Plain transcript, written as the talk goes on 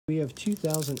We have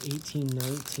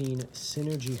 2018-19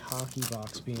 Synergy Hockey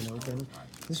Box being opened.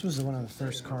 This was one of the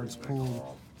first cards pulled.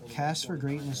 Cast for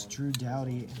Greatness, Drew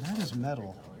Doughty, and that is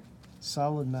metal.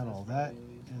 Solid metal. That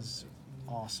is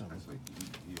awesome.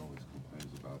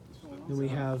 Then we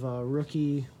have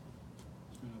rookie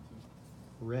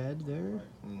red there.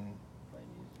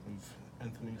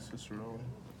 Anthony Cicerelli.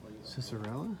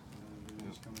 Cicerella?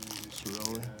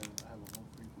 Cicerelli.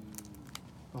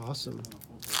 Awesome.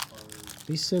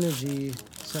 These Synergy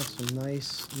have some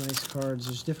nice cards.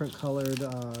 There's different colored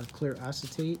clear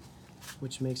acetate,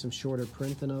 which makes them shorter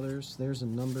print than others. There's a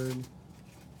numbered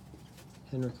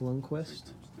Henrik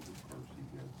Lundqvist.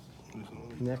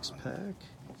 Next pack,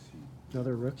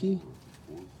 another rookie.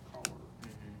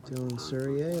 Dylan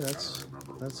Surrier,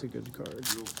 that's a good card.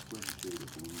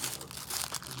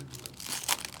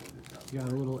 You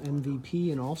got a little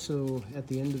MVP, and also at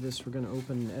the end of this, we're going to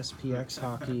open SPX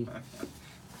hockey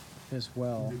as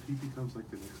well. If he becomes like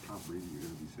the next top rating, you're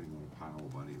going to be sitting on a pile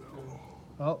of money,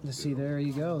 though. Oh, see, there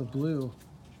you go, the blue.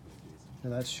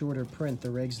 Now that's shorter print.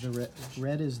 The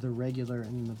red is the regular,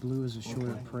 and the blue is a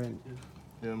shorter print.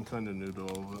 Yeah, I'm kind of new to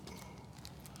all of it.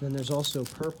 Then there's also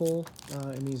purple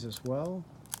in these as well.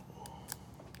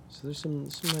 So there's some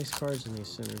nice cards in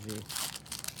these Synergy.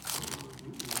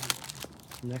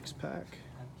 Next pack.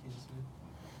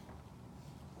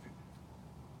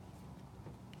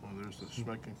 Oh, there's the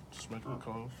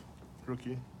Schmeichel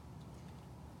rookie.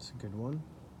 It's a good one.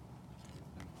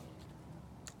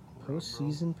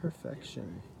 Postseason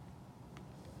Perfection.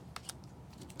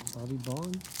 Bobby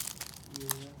Bond. So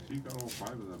you got all 5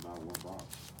 of them out of one box.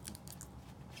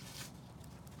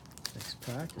 Next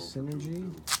pack, a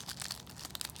Synergy.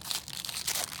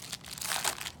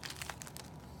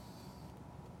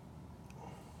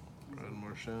 Brad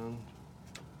Marchand.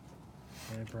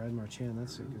 Yeah, Brad Marchand,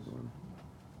 that's a good one.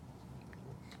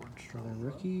 Another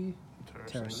rookie,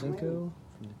 Tarasenko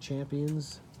from the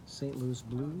champions, St. Louis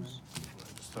Blues. I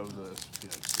just have the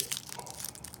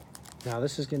SPX. Now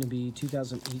this is going to be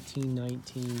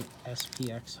 2018-19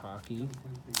 SPX hockey.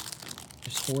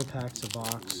 There's 4 packs a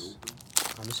box.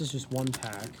 This is just one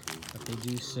pack, but they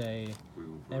do say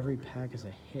every pack is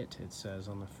a hit, it says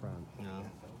on the front. Yeah,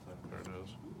 there it is.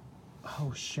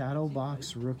 Oh, Shadow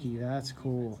Box rookie, that's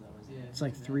cool. It's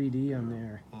like 3D on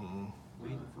there.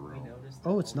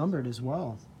 Oh, it's numbered as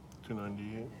well.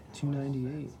 298.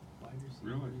 298.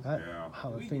 Really? Yeah. Yeah.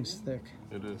 The thing's thick.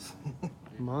 It is.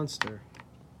 Monster.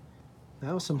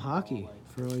 That was some hockey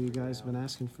for all you guys have been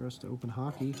asking for us to open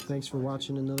hockey. Thanks for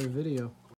watching another video.